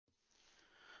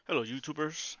Hello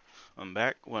YouTubers, I'm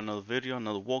back with another video,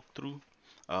 another walkthrough,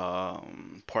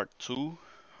 part 2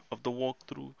 of the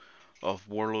walkthrough of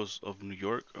Warlords of New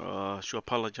York. Should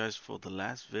apologize for the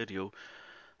last video,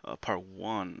 part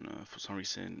 1, for some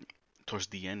reason towards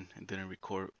the end it didn't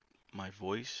record my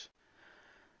voice.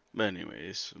 But anyway,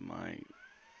 it's my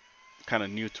kind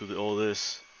of new to all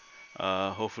this.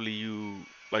 Hopefully you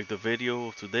like the video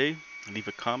of today, leave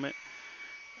a comment,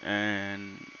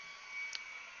 and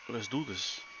let's do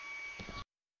this.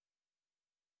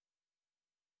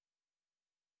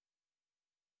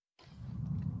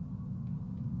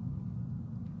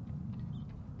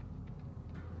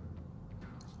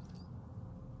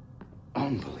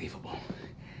 Unbelievable.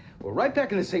 We're right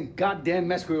back in the same goddamn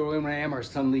mess we were in when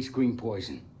Amherst unleashed green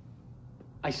poison.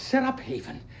 I set up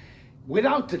Haven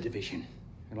without the division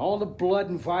and all the blood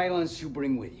and violence you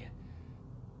bring with you.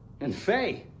 And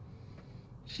Faye,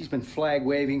 she's been flag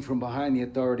waving from behind the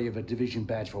authority of a division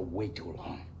badge for way too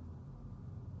long.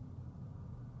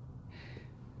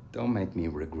 Don't make me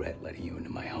regret letting you into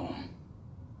my home.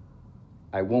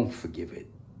 I won't forgive it.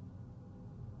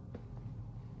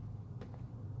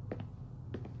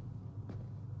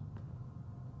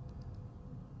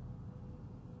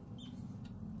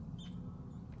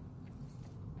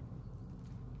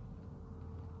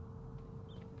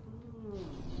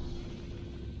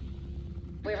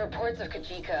 We have reports of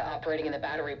Kajika operating in the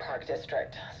Battery Park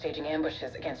district, staging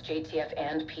ambushes against JTF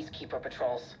and Peacekeeper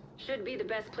patrols. Should be the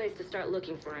best place to start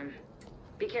looking for him.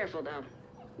 Be careful, though.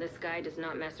 This guy does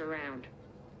not mess around.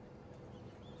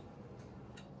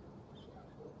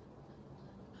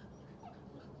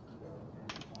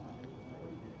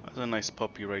 That's a nice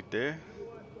puppy right there.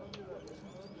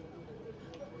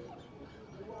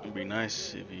 It'd be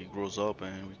nice if he grows up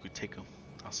and we could take him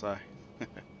outside.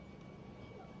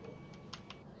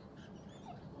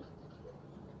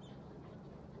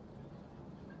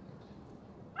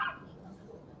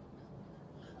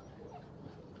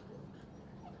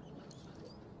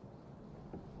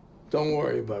 Don't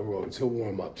worry about Rhodes. He'll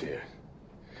warm up to you.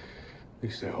 At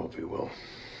least I hope he will.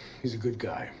 He's a good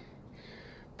guy.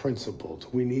 Principled.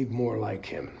 We need more like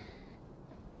him.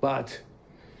 But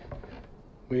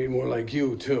we need more like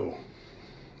you, too.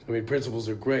 I mean, principles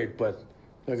are great, but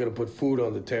not gonna put food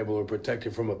on the table or protect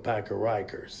you from a pack of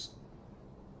Rikers.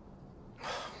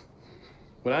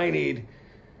 What I need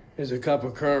is a cup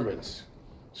of Kerman's.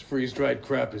 This freeze-dried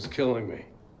crap is killing me.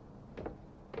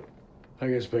 I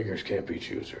guess beggars can't be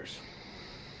choosers.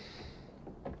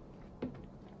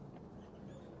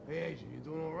 Hey, Agent, you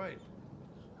doing all right?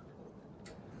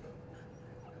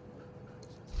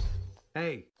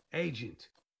 Hey, Agent.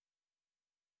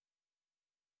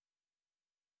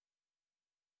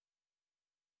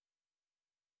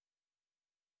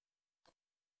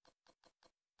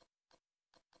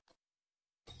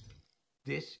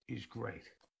 This is great.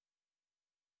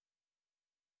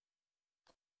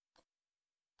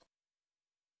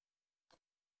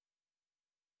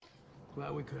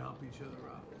 Glad we could help each other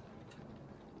out.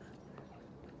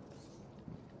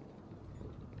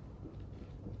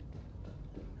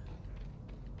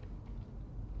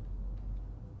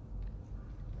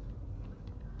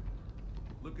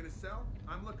 Looking to sell?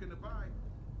 I'm looking to buy.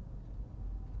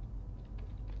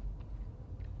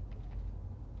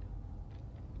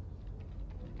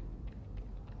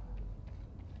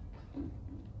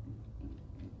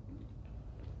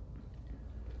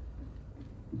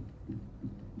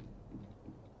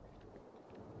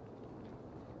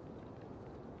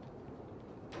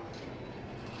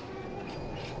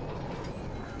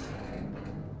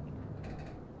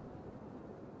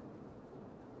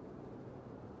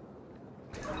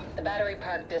 The Battery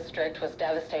Park district was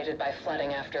devastated by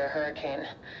flooding after a hurricane.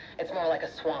 It's more like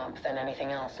a swamp than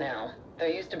anything else now. There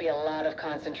used to be a lot of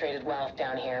concentrated wealth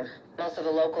down here. Most of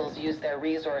the locals used their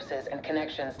resources and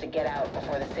connections to get out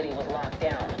before the city was locked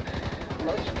down.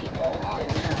 Most people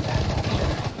didn't have that option.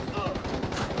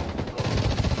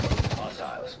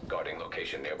 Hostiles guarding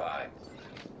location nearby.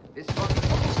 This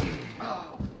fucking...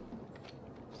 Oh.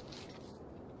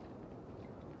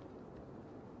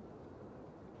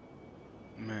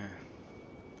 Man,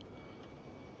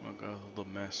 my God, the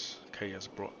mess chaos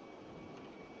brought.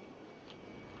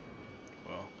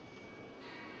 Well,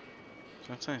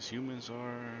 sometimes humans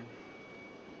are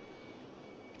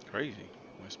crazy,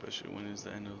 especially when it's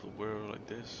the end of the world like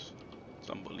this.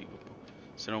 It's unbelievable.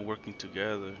 Instead of working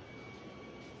together,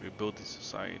 rebuilding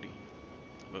society,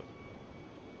 but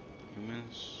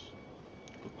humans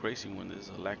go crazy when there's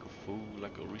a lack of food,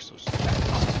 lack of resources.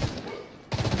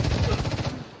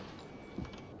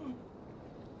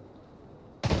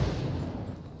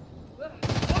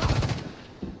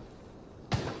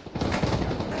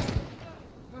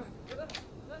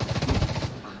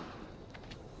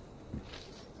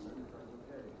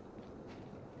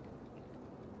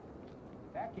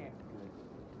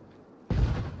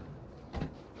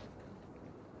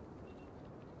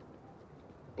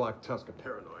 Black Tusker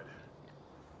paranoid.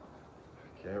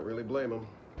 Can't really blame him.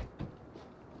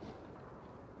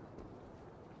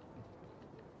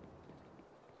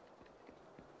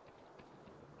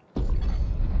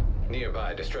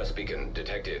 Nearby distress beacon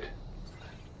detected.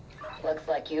 Looks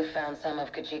like you found some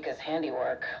of Kajika's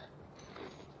handiwork.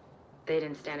 They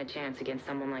didn't stand a chance against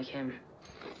someone like him.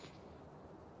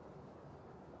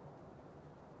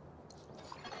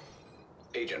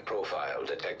 Agent profile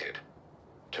detected.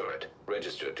 Turret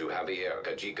registered to Javier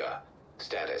Kajika.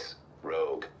 Status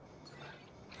rogue.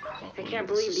 I can't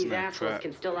believe these assholes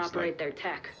can still operate their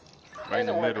tech. Right in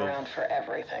the Doesn't work middle around for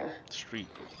everything. of the street.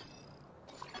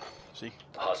 See?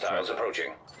 Hostiles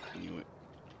approaching. I knew it.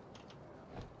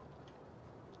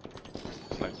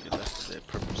 It's like they left their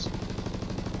purpose.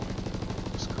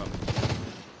 It's coming.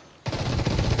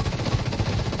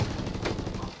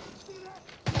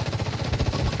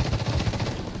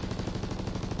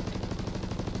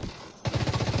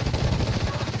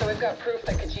 So we've got proof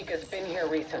that Kajika's been here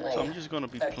recently. So I'm just gonna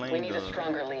be but playing we need the a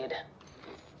stronger lead.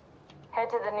 Head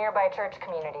to the nearby church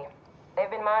community. They've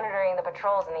been monitoring the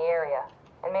patrols in the area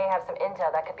and may have some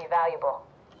intel that could be valuable.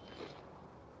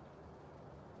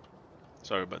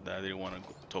 Sorry about that. I didn't want to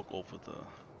talk over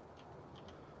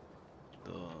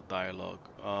the dialogue.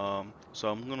 So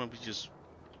I'm gonna be just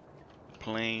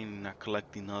playing, not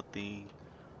collecting nothing.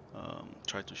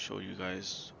 Try to show you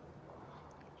guys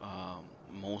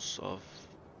most of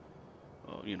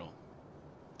you know,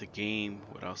 the game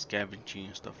without scavenging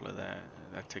and stuff like that.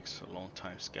 That takes a long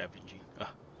time scavenging.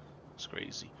 It's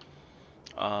crazy.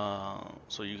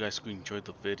 So you guys could enjoy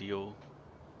the video,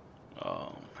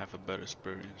 have a better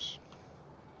experience.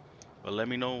 But let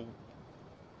me know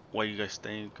what you guys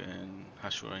think and how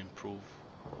should I improve.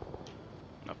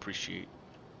 I appreciate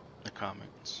the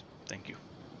comments. Thank you.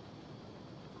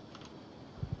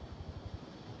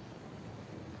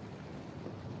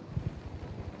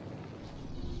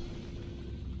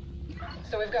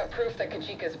 So we've got proof that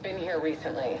Kajika's been here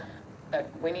recently, but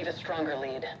we need a stronger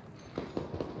lead.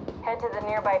 Head to the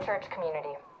nearby church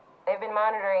community. They've been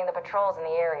monitoring the patrols in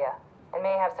the area and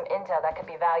may have some intel that could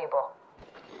be valuable.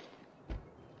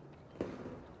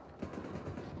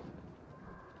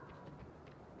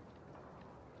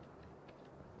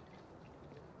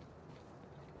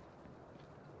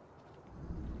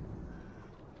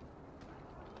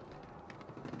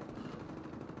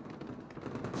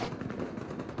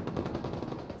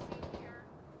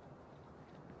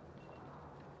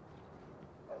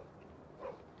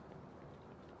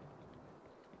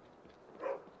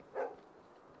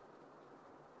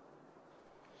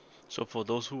 So for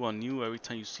those who are new, every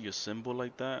time you see a symbol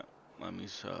like that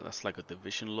means that's like a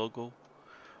division logo.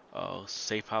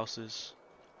 Safe houses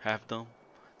have them.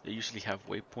 They usually have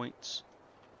waypoints,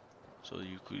 so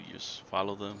you could just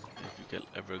follow them if you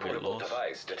ever get Portable lost.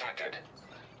 device detected.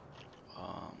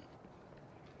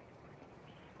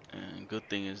 And good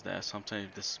thing is that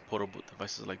sometimes this portable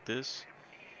devices like this,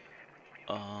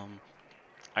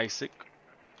 Isaac,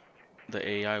 the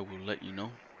AI will let you know,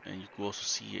 and you can also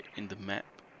see it in the map.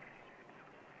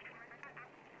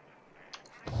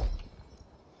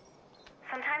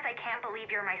 Sometimes I can't believe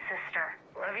you're my sister.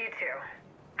 Love you too.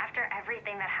 After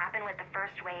everything that happened with the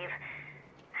first wave,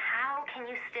 how can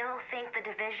you still think the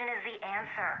division is the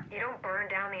answer? You don't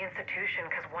burn down the institution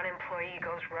because one employee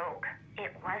goes rogue.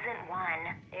 It wasn't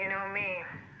one. You know me.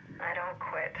 I don't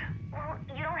quit. Well,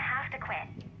 you don't have to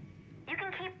quit. You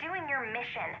can keep doing your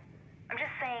mission. I'm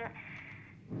just saying,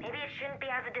 maybe it shouldn't be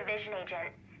as a division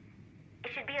agent.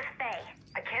 It should be as Faye.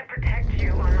 I can't protect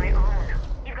you on my own.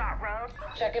 You got Rogue?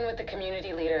 Check in with the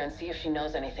community leader and see if she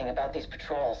knows anything about these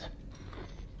patrols.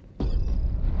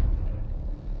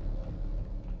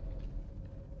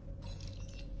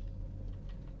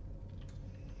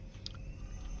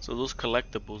 So those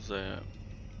collectibles that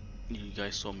you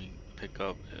guys saw me pick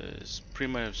up is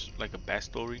pretty much like a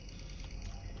backstory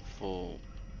for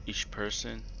each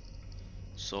person.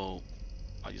 So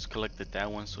I just collected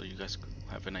that one so you guys could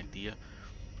have an idea.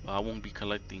 But I won't be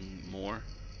collecting more,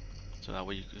 so that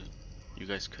way you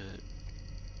guys could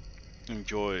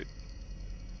enjoy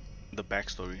the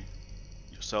backstory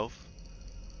yourself.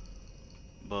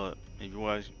 But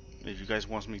if you guys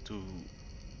want me to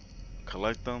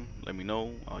collect them, let me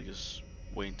know. I'll just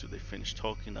wait until they finish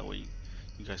talking, that way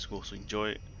you guys can also enjoy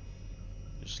it.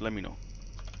 Just let me know.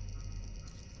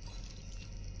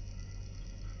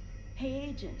 Hey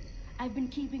Agent, I've been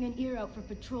keeping an ear out for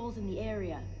patrols in the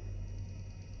area.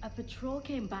 A patrol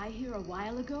came by here a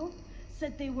while ago,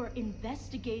 said they were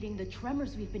investigating the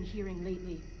tremors we've been hearing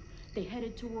lately. They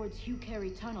headed towards Hugh Carey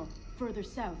Tunnel, further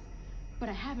south, but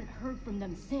I haven't heard from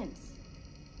them since.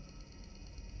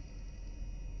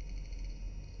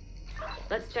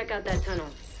 Let's check out that tunnel.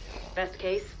 Best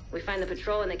case, we find the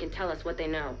patrol and they can tell us what they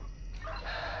know.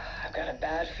 I've got a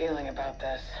bad feeling about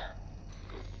this.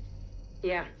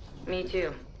 Yeah, me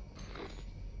too.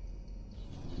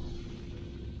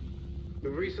 We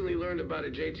recently learned about a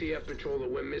JTF patrol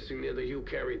that went missing near the Hugh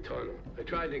Carey tunnel. I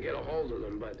tried to get a hold of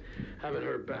them, but haven't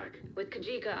heard back. With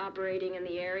Kajika operating in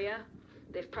the area,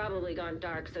 they've probably gone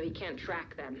dark, so he can't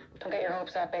track them. Don't get your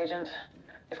hopes up, Agent.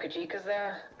 If Kajika's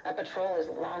there, that patrol is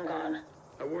long gone.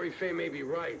 I worry Faye may be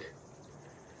right,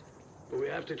 but we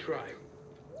have to try.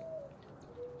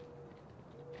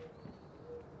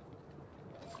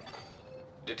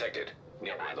 Detected.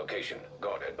 Nearby location.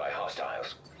 Guarded by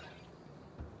hostiles.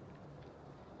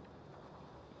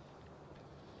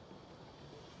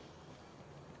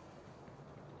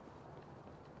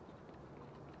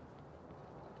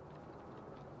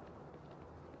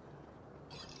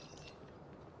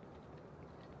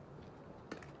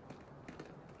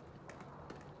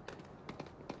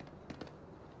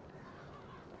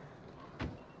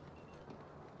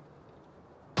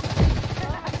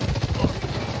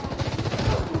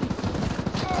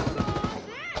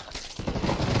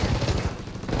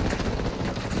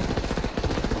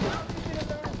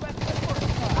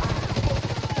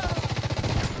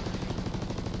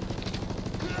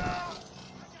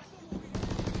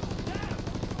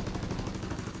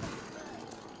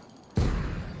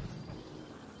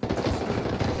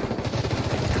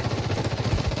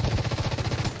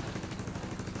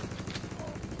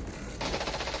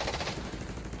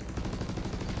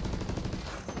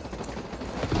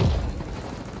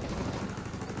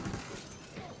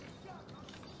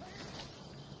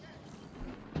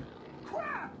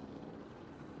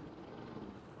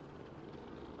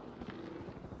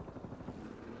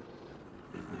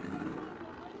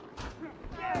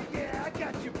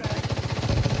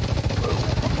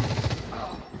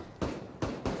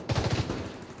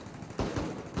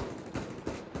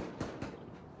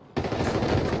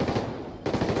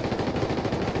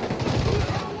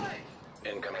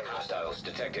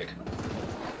 Detected.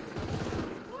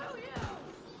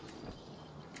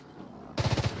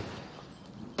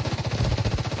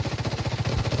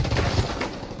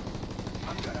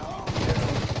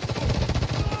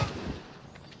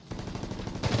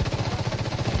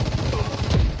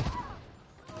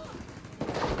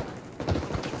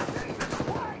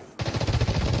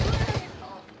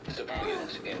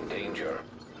 Civilians in danger.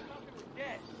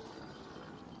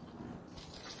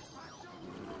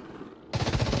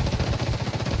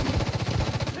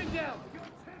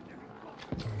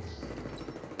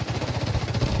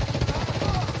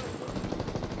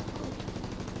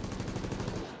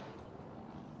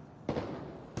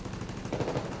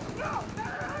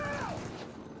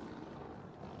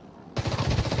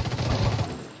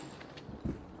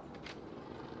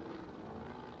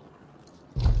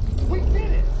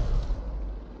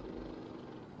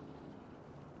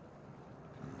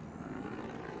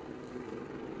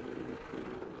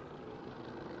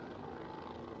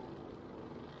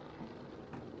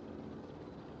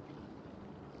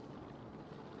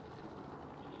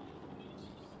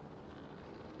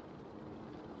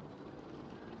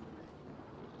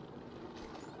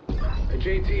 A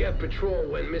JTF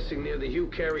patrol went missing near the Hugh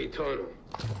Carey tunnel.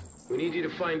 We need you to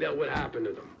find out what happened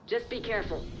to them. Just be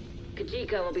careful.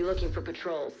 Kajika will be looking for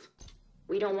patrols.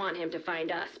 We don't want him to find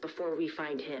us before we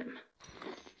find him.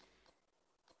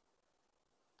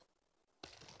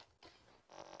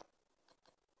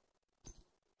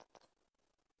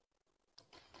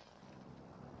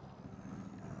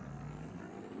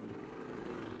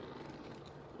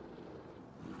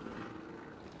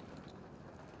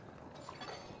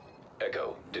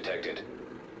 Echo detected.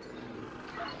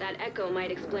 That echo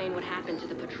might explain what happened to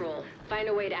the patrol. Find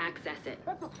a way to access it.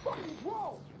 That's a fucking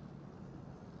wall!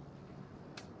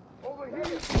 Over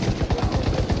here!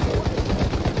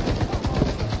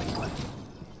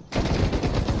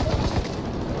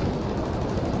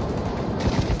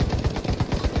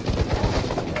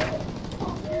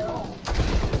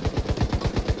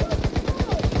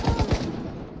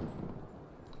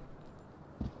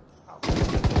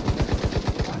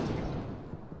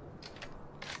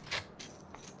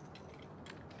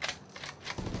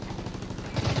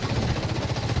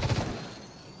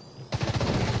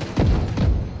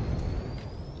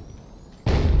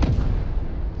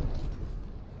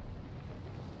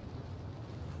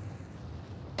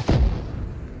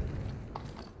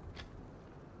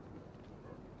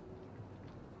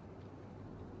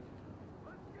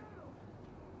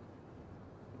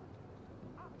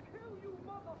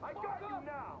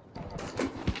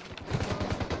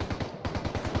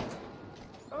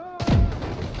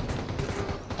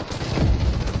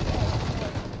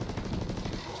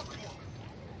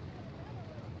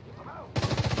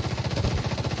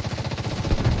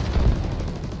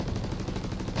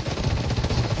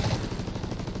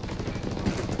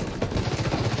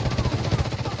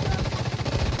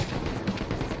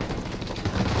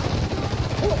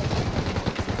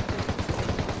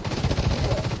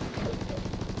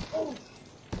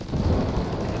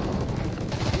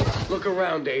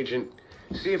 around, Agent.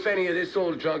 See if any of this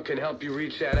old junk can help you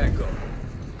reach that echo.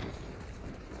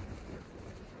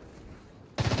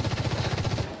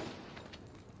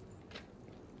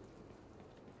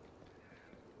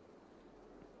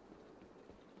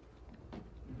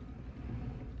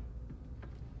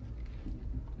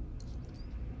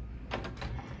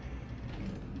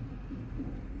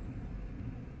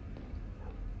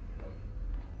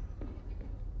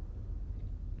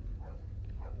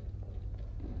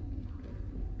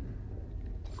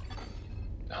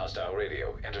 Hostile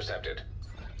radio intercepted.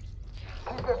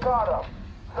 Keep your guard up.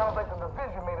 Sounds like the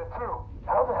division made it through.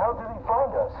 How the hell did he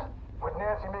find us? With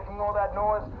Nancy making all that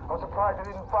noise, I'm surprised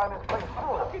they didn't find this place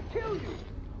sooner. I could kill you!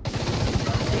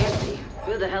 Nancy?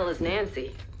 Who the hell is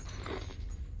Nancy?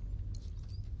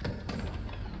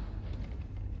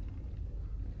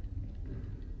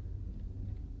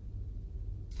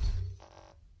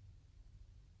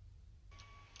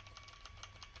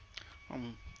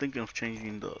 I'm thinking of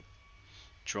changing the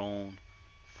drone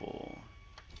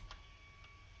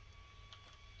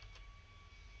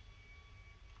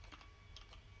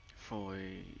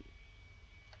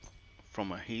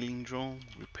from a healing drone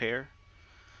repair.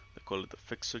 They call it the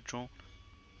fixer drone.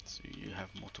 So you have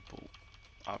multiple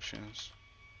options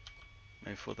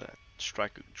made for that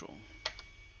striker drone.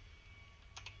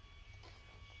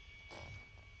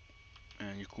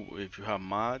 And you could, if you have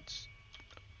mods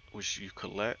which you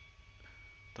collect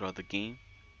throughout the game,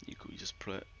 you could just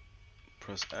press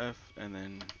F and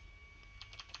then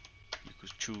you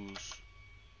could choose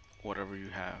whatever you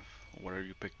have, whatever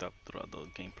you picked up throughout the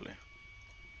gameplay,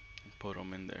 and put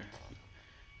them in there.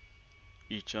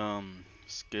 Each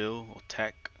skill or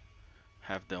tech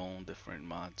have their own different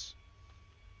mods.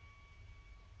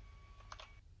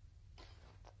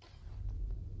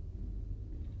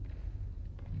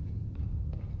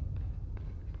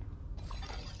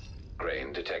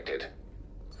 Crane detected.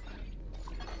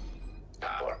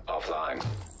 Power offline.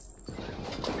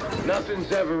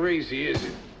 Nothing's ever easy, is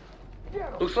it?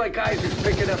 Looks like Isaac's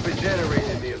picking up a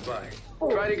generator nearby.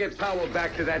 Try to get power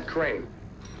back to that crane.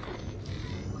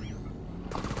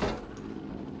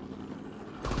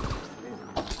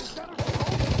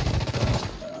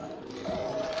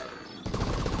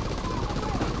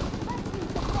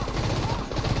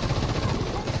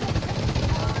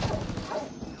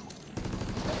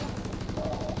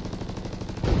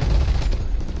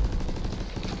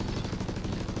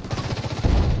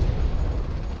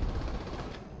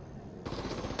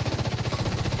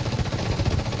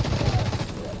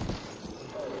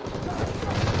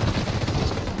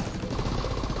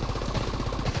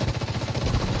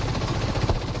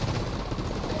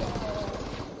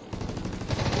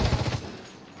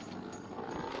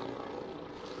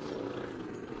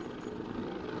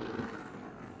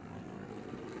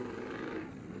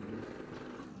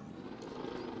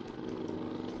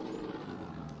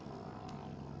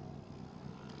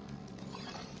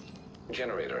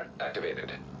 Generator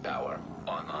activated. Power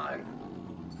online.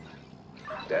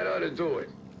 That ought to do it.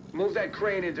 Move that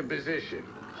crane into position.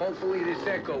 Hopefully this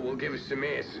echo will give us some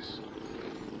answers.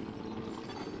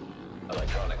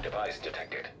 Electronic device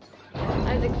detected.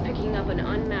 Isaac's picking up an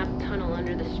unmapped tunnel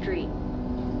under the street.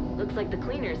 Looks like the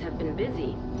cleaners have been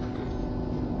busy.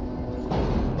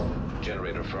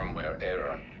 Generator firmware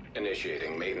error.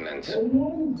 Initiating maintenance.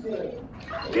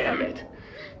 Damn it!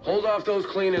 Hold off those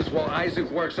cleaners while Isaac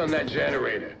works on that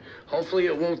generator. Hopefully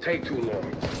it won't take too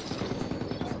long.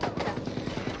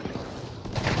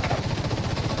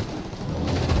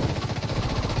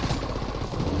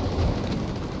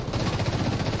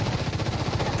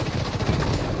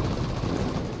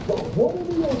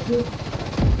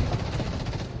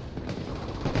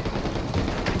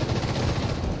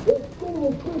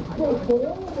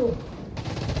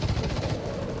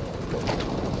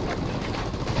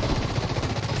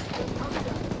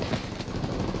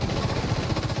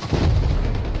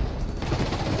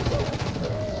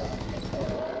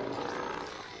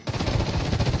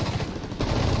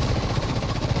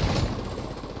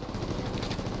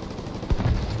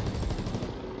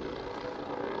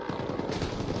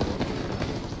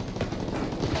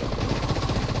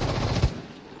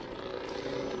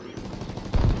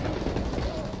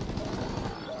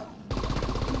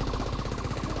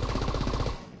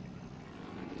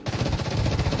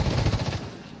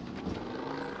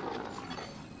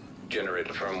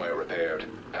 Generator firmware repaired.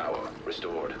 Power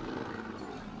restored.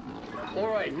 All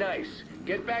right, nice.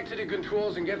 Get back to the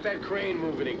controls and get that crane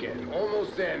moving again.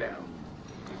 Almost there now.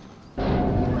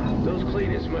 Those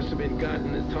cleaners must have been got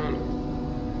in the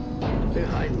tunnel. They're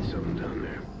hiding something down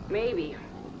there. Maybe.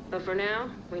 But for now,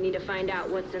 we need to find out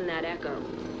what's in that echo.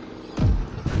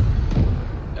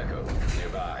 Echo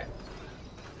nearby.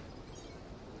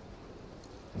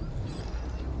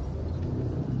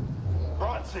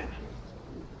 Watson,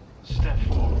 step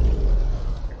forward.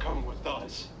 You're coming with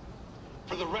us.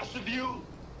 For the rest of you,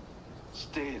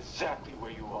 stay exactly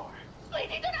where you are. Please,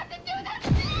 you don't have to do that!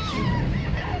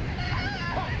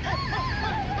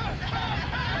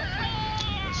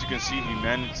 As you can see,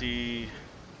 humanity,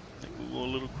 I think will go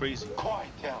a little crazy. Quiet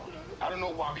down. I don't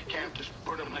know why we can't just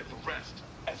burn him like the rest.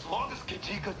 As long as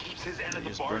Kajika keeps his end of the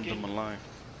Just burned them bargain, alive.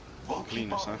 we'll keep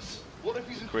Cleaners, huh? us. What if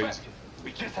he's Crazy. infected?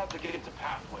 We just have to get into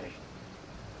pathway.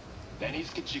 Then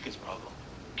he's Kajika's problem.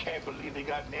 Can't believe they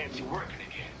got Nancy working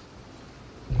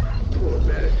again. Poor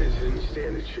bastards didn't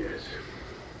stand a chance.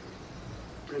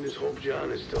 I just hope John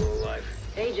is still alive.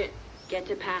 Agent, get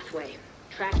to Pathway.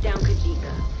 Track down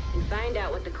Kajika. And find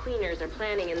out what the cleaners are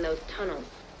planning in those tunnels.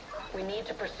 We need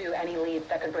to pursue any leads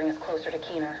that could bring us closer to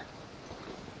Keener.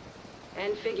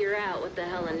 And figure out what the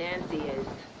hell a Nancy is.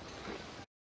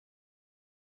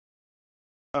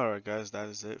 Alright guys, that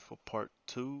is it for part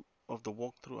 2 of the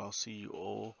walkthrough. I'll see you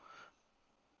all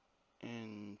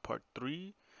in part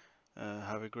 3.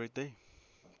 Have a great day.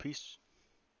 Peace.